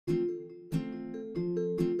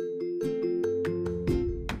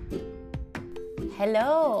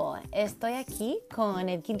Hello, estoy aquí con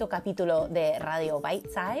el quinto capítulo de Radio Bite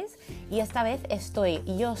Size y esta vez estoy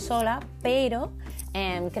yo sola, pero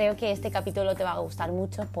creo que este capítulo te va a gustar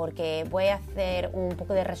mucho porque voy a hacer un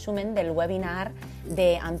poco de resumen del webinar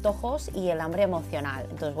de antojos y el hambre emocional.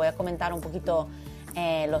 Entonces voy a comentar un poquito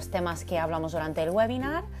los temas que hablamos durante el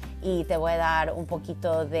webinar y te voy a dar un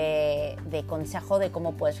poquito de consejo de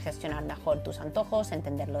cómo puedes gestionar mejor tus antojos,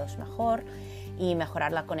 entenderlos mejor y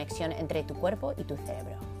mejorar la conexión entre tu cuerpo y tu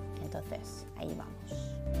cerebro. Entonces, ahí vamos.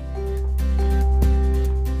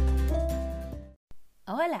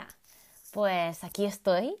 Hola, pues aquí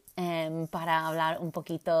estoy para hablar un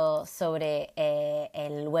poquito sobre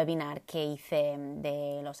el webinar que hice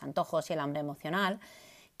de los antojos y el hambre emocional,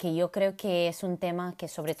 que yo creo que es un tema que,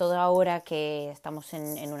 sobre todo ahora que estamos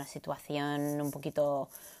en una situación un poquito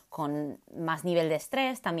con más nivel de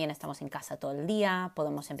estrés, también estamos en casa todo el día,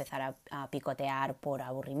 podemos empezar a picotear por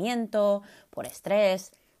aburrimiento, por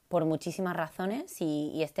estrés, por muchísimas razones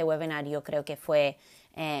y este webinar yo creo que fue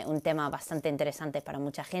un tema bastante interesante para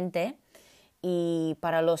mucha gente. Y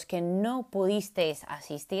para los que no pudisteis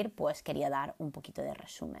asistir, pues quería dar un poquito de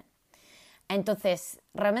resumen. Entonces,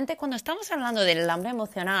 realmente cuando estamos hablando del hambre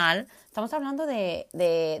emocional, estamos hablando de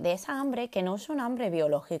esa hambre que no es un hambre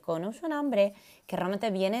biológico, no es un hambre que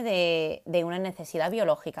realmente viene de una necesidad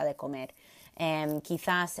biológica de comer.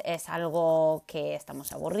 Quizás es algo que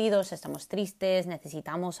estamos aburridos, estamos tristes,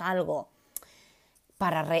 necesitamos algo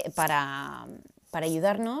para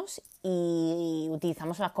ayudarnos y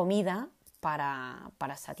utilizamos la comida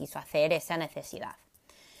para satisfacer esa necesidad.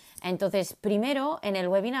 Entonces, primero en el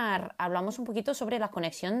webinar hablamos un poquito sobre la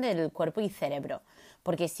conexión del cuerpo y cerebro,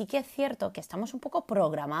 porque sí que es cierto que estamos un poco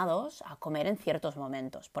programados a comer en ciertos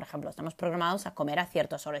momentos. Por ejemplo, estamos programados a comer a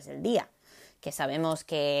ciertas horas del día, que sabemos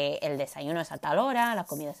que el desayuno es a tal hora, la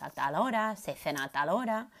comida es a tal hora, se cena a tal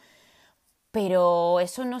hora, pero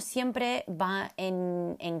eso no siempre va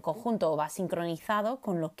en conjunto o va sincronizado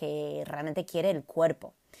con lo que realmente quiere el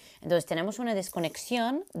cuerpo. Entonces tenemos una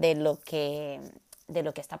desconexión de lo que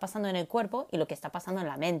está pasando en el cuerpo y lo que está pasando en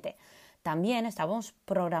la mente. También estamos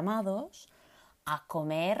programados a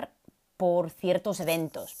comer por ciertos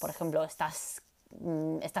eventos. Por ejemplo, estás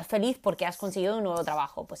feliz porque has conseguido un nuevo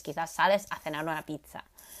trabajo, pues quizás sales a cenar una pizza.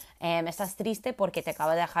 Estás triste porque te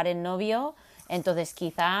acaba de dejar el novio, entonces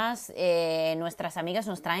quizás nuestras amigas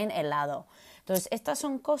nos traen helado. Entonces, estas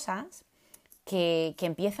son cosas que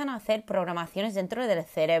empiezan a hacer programaciones dentro del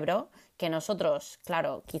cerebro que nosotros,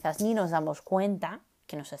 claro, quizás ni nos damos cuenta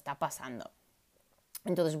que nos está pasando.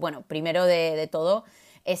 Entonces, bueno, primero de todo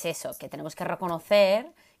es eso, que tenemos que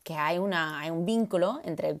reconocer que hay un vínculo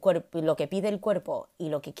entre el cuerpo y lo que pide el cuerpo y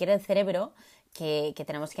lo que quiere el cerebro que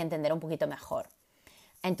tenemos que entender un poquito mejor.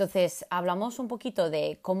 Entonces, hablamos un poquito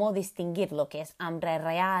de cómo distinguir lo que es hambre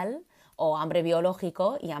real o hambre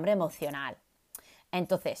biológico y hambre emocional.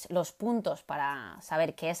 Entonces, los puntos para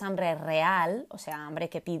saber qué es hambre real, o sea, hambre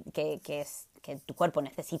que tu cuerpo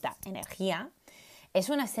necesita energía, es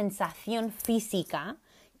una sensación física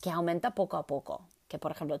que aumenta poco a poco. Que,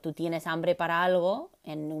 por ejemplo, tú tienes hambre para algo,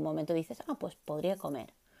 en un momento dices, pues podría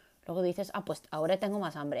comer. Luego dices, pues ahora tengo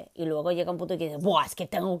más hambre. Y luego llega un punto que dices, ¡buah, es que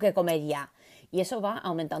tengo que comer ya! Y eso va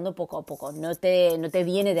aumentando poco a poco, no te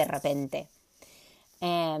viene de repente.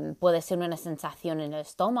 Puede ser una sensación en el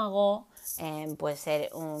estómago, puede ser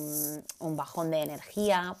un bajón de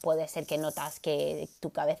energía, puede ser que notas que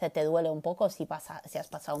tu cabeza te duele un poco si has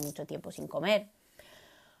pasado mucho tiempo sin comer.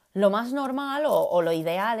 Lo más normal o lo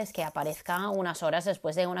ideal es que aparezca unas horas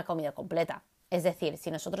después de una comida completa. Es decir, si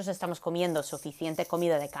nosotros estamos comiendo suficiente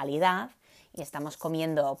comida de calidad y estamos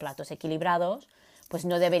comiendo platos equilibrados, pues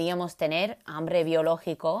no deberíamos tener hambre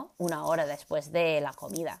biológico una hora después de la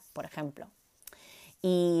comida, por ejemplo.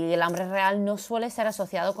 Y el hambre real no suele ser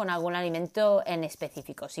asociado con algún alimento en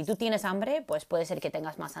específico. Si tú tienes hambre, pues puede ser que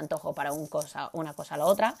tengas más antojo para una cosa o la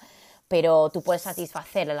otra, pero tú puedes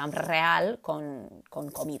satisfacer el hambre real con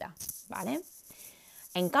comida, ¿vale?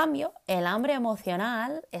 En cambio, el hambre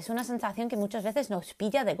emocional es una sensación que muchas veces nos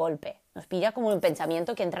pilla de golpe, nos pilla como un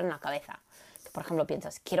pensamiento que entra en la cabeza. Que, por ejemplo,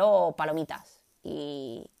 piensas, quiero palomitas,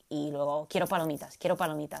 y luego quiero palomitas.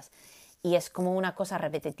 Y es como una cosa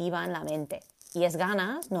repetitiva en la mente. Y es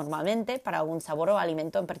ganas, normalmente, para algún sabor o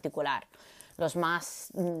alimento en particular. Los más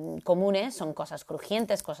comunes son cosas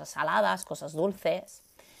crujientes, cosas saladas, cosas dulces.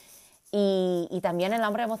 Y también el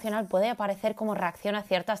hambre emocional puede aparecer como reacción a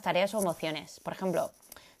ciertas tareas o emociones. Por ejemplo,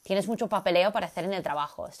 tienes mucho papeleo para hacer en el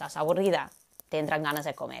trabajo, estás aburrida, te entran ganas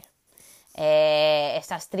de comer.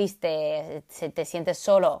 Estás triste, te sientes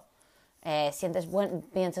solo,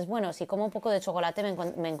 piensas, bueno, si como un poco de chocolate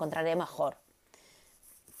me encontraré mejor.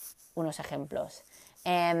 Unos ejemplos.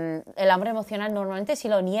 El hambre emocional normalmente si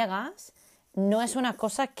lo niegas no es una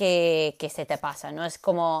cosa que se te pasa, no es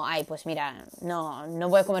como, ay, pues mira, no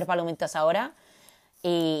voy a comer palomitas ahora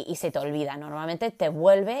y se te olvida. Normalmente te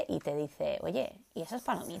vuelve y te dice, oye, ¿y esas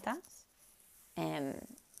palomitas?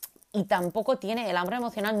 Y tampoco el hambre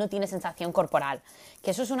emocional no tiene sensación corporal,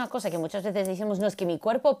 que eso es una cosa que muchas veces decimos, no, es que mi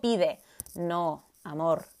cuerpo pide. No,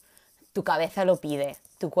 amor, tu cabeza lo pide,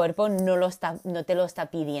 tu cuerpo no te lo está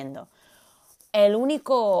pidiendo. El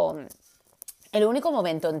único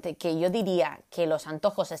momento en que yo diría que los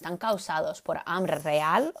antojos están causados por hambre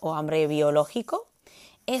real o hambre biológico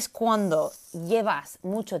es cuando llevas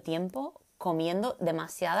mucho tiempo comiendo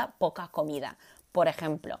demasiada poca comida. Por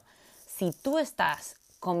ejemplo, si tú estás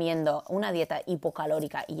comiendo una dieta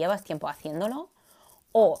hipocalórica y llevas tiempo haciéndolo,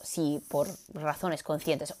 o si por razones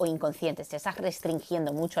conscientes o inconscientes te estás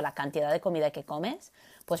restringiendo mucho la cantidad de comida que comes,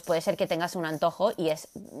 pues puede ser que tengas un antojo y es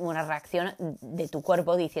una reacción de tu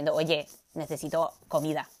cuerpo diciendo, oye, necesito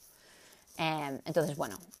comida. Entonces,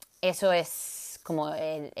 bueno, eso es como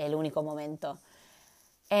el único momento.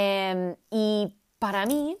 Y para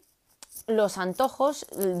mí, los antojos,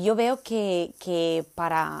 yo veo que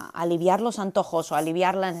para aliviar los antojos o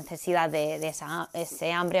aliviar la necesidad de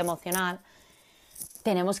ese hambre emocional,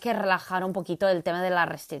 tenemos que relajar un poquito el tema de la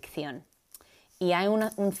restricción. Y hay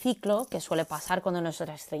un ciclo que suele pasar cuando nos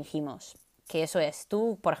restringimos, que eso es,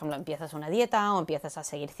 tú, por ejemplo, empiezas una dieta o empiezas a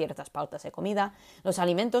seguir ciertas pautas de comida, los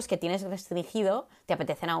alimentos que tienes restringido te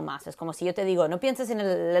apetecen aún más. Es como si yo te digo, no pienses en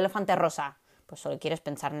el elefante rosa, pues solo quieres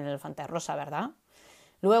pensar en el elefante rosa, ¿verdad?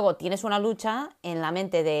 Luego tienes una lucha en la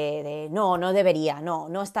mente de no debería,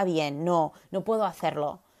 no está bien, no puedo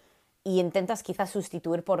hacerlo. Y intentas quizás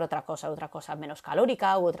sustituir por otra cosa menos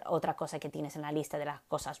calórica, u otra cosa que tienes en la lista de las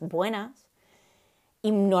cosas buenas.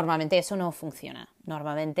 Y normalmente eso no funciona.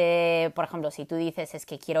 Normalmente, por ejemplo, si tú dices es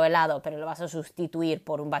que quiero helado, pero lo vas a sustituir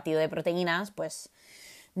por un batido de proteínas, pues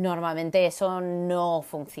normalmente eso no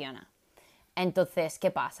funciona. Entonces, ¿qué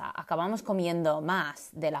pasa? Acabamos comiendo más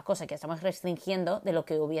de la cosa que estamos restringiendo de lo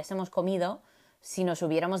que hubiésemos comido si nos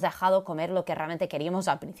hubiéramos dejado comer lo que realmente queríamos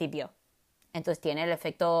al principio. Entonces tiene el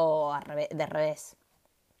efecto de revés.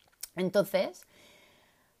 Entonces,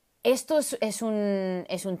 esto es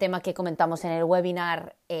un tema que comentamos en el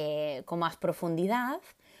webinar con más profundidad,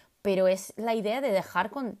 pero es la idea de dejar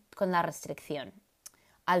con la restricción.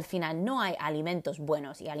 Al final no hay alimentos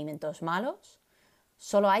buenos y alimentos malos,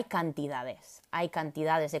 solo hay cantidades. Hay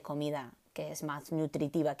cantidades de comida que es más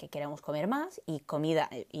nutritiva que queremos comer más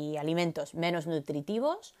y alimentos menos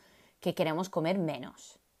nutritivos que queremos comer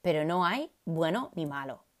menos. Pero no hay bueno ni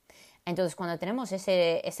malo. Entonces, cuando tenemos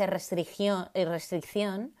esa restricción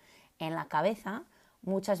en la cabeza,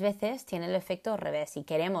 muchas veces tiene el efecto al revés y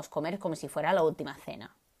queremos comer como si fuera la última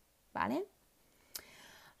cena, ¿vale?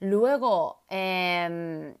 Luego,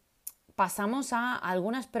 pasamos a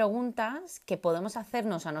algunas preguntas que podemos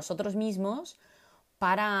hacernos a nosotros mismos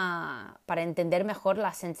para entender mejor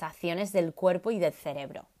las sensaciones del cuerpo y del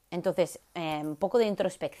cerebro. Entonces, un poco de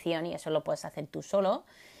introspección, y eso lo puedes hacer tú solo.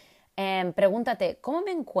 Pregúntate, ¿cómo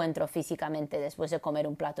me encuentro físicamente después de comer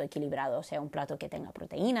un plato equilibrado? O sea, un plato que tenga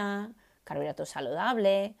proteína, carbohidrato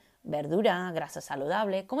saludable, verdura, grasa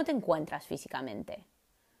saludable. ¿Cómo te encuentras físicamente?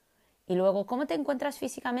 Y luego, ¿cómo te encuentras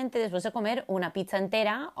físicamente después de comer una pizza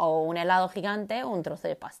entera o un helado gigante o un trozo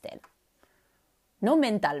de pastel? No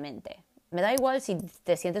mentalmente. Me da igual si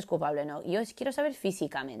te sientes culpable o no. Yo quiero saber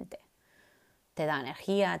físicamente. ¿Te da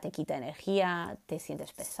energía? ¿Te quita energía? ¿Te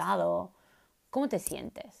sientes pesado? ¿Cómo te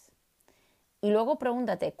sientes? Y luego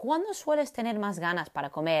pregúntate, ¿cuándo sueles tener más ganas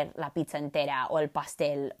para comer la pizza entera o el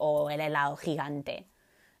pastel o el helado gigante?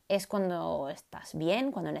 ¿Es cuando estás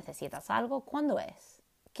bien, cuando necesitas algo? ¿Cuándo es?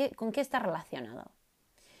 ¿Con qué está relacionado?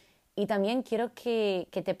 Y también quiero que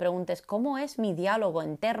te preguntes, ¿cómo es mi diálogo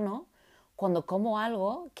interno cuando como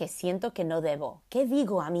algo que siento que no debo? ¿Qué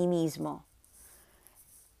digo a mí mismo?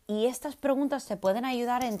 Y estas preguntas te pueden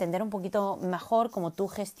ayudar a entender un poquito mejor cómo tú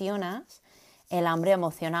gestionas el hambre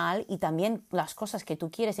emocional y también las cosas que tú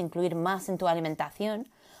quieres incluir más en tu alimentación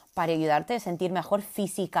para ayudarte a sentir mejor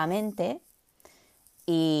físicamente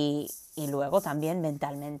y luego también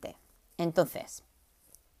mentalmente. Entonces,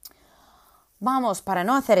 vamos, para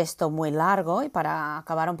no hacer esto muy largo y para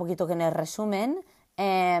acabar un poquito con el resumen,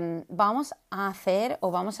 vamos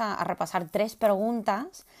a repasar 3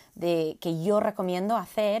 preguntas que yo recomiendo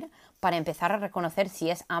hacer para empezar a reconocer si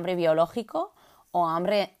es hambre biológico o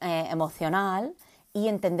hambre emocional y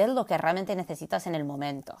entender lo que realmente necesitas en el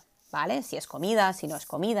momento, ¿vale? Si es comida, si no es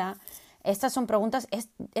comida. Estas son preguntas,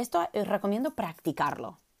 esto recomiendo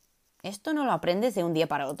practicarlo. Esto no lo aprendes de un día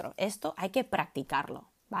para otro, esto hay que practicarlo,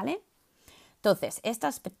 ¿vale? Entonces,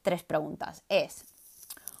 estas 3 preguntas es,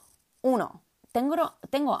 1.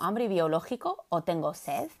 ¿Tengo hambre biológico o tengo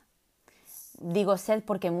sed? Digo sed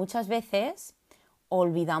porque muchas veces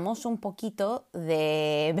olvidamos un poquito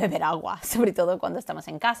de beber agua, sobre todo cuando estamos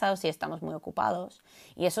en casa o si estamos muy ocupados.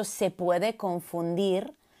 Y eso se puede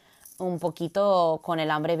confundir un poquito con el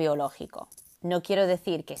hambre biológico. No quiero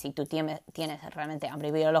decir que si tú tienes realmente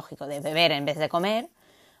hambre biológico de beber en vez de comer,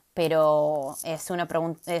 pero es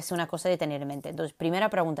una cosa de tener en mente. Entonces, primera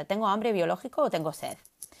pregunta, ¿tengo hambre biológico o tengo sed?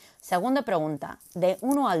 Segunda pregunta, de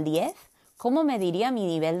 1 al 10, ¿cómo mediría mi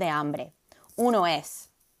nivel de hambre? 1 es,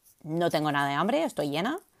 no tengo nada de hambre, estoy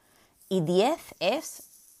llena. Y 10 es,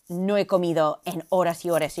 no he comido en horas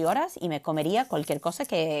y horas y horas y me comería cualquier cosa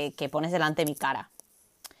que pones delante de mi cara.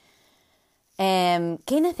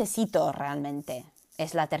 ¿Qué necesito realmente?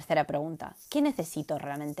 Es la tercera pregunta. ¿Qué necesito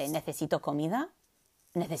realmente? ¿Necesito comida?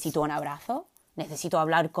 ¿Necesito un abrazo? ¿Necesito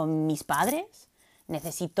hablar con mis padres?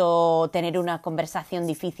 ¿Necesito tener una conversación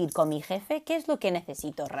difícil con mi jefe? ¿Qué es lo que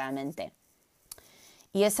necesito realmente?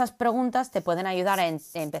 Y esas preguntas te pueden ayudar a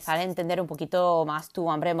empezar a entender un poquito más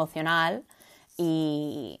tu hambre emocional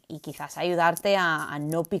y quizás ayudarte a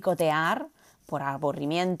no picotear por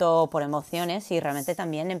aburrimiento, por emociones y realmente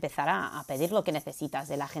también empezar a pedir lo que necesitas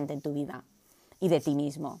de la gente en tu vida y de ti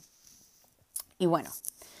mismo. Y bueno,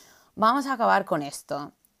 vamos a acabar con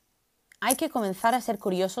esto. Hay que comenzar a ser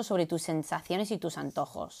curioso sobre tus sensaciones y tus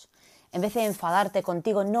antojos. En vez de enfadarte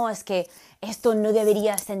contigo, no, es que esto no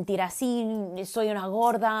debería sentir así, soy una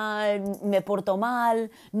gorda, me porto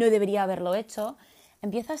mal, no debería haberlo hecho.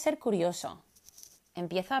 Empieza a ser curioso.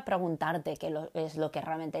 Empieza a preguntarte qué es lo que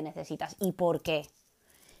realmente necesitas y por qué.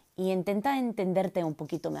 Y intenta entenderte un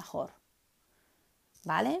poquito mejor.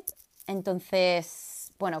 ¿Vale?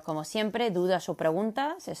 Entonces, bueno, como siempre, dudas o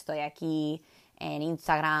preguntas, estoy aquí en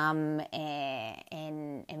Instagram,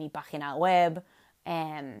 en mi página web.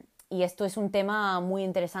 Y esto es un tema muy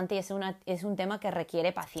interesante y es un tema que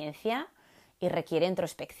requiere paciencia y requiere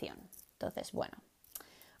introspección. Entonces, bueno,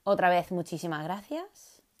 otra vez muchísimas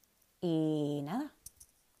gracias y nada.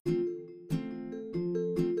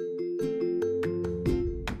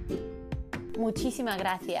 Muchísimas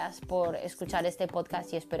gracias por escuchar este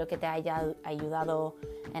podcast y espero que te haya ayudado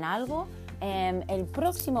en algo. El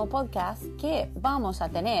próximo podcast que vamos a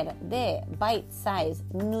tener de Bite Size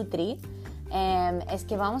Nutri es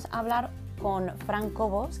que vamos a hablar con Fran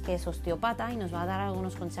Cobos, que es osteopata y nos va a dar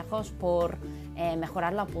algunos consejos por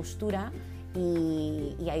mejorar la postura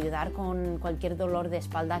y ayudar con cualquier dolor de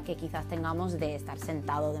espalda que quizás tengamos de estar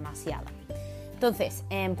sentado demasiado. Entonces,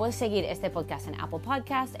 puedes seguir este podcast en Apple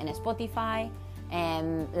Podcasts, en Spotify,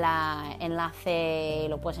 la enlace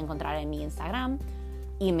lo puedes encontrar en mi Instagram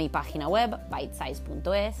y en mi página web,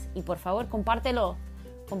 bitesize.es, y por favor compártelo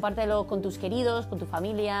con tus queridos, con tu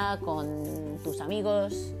familia, con tus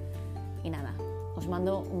amigos y nada, os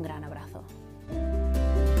mando un gran abrazo.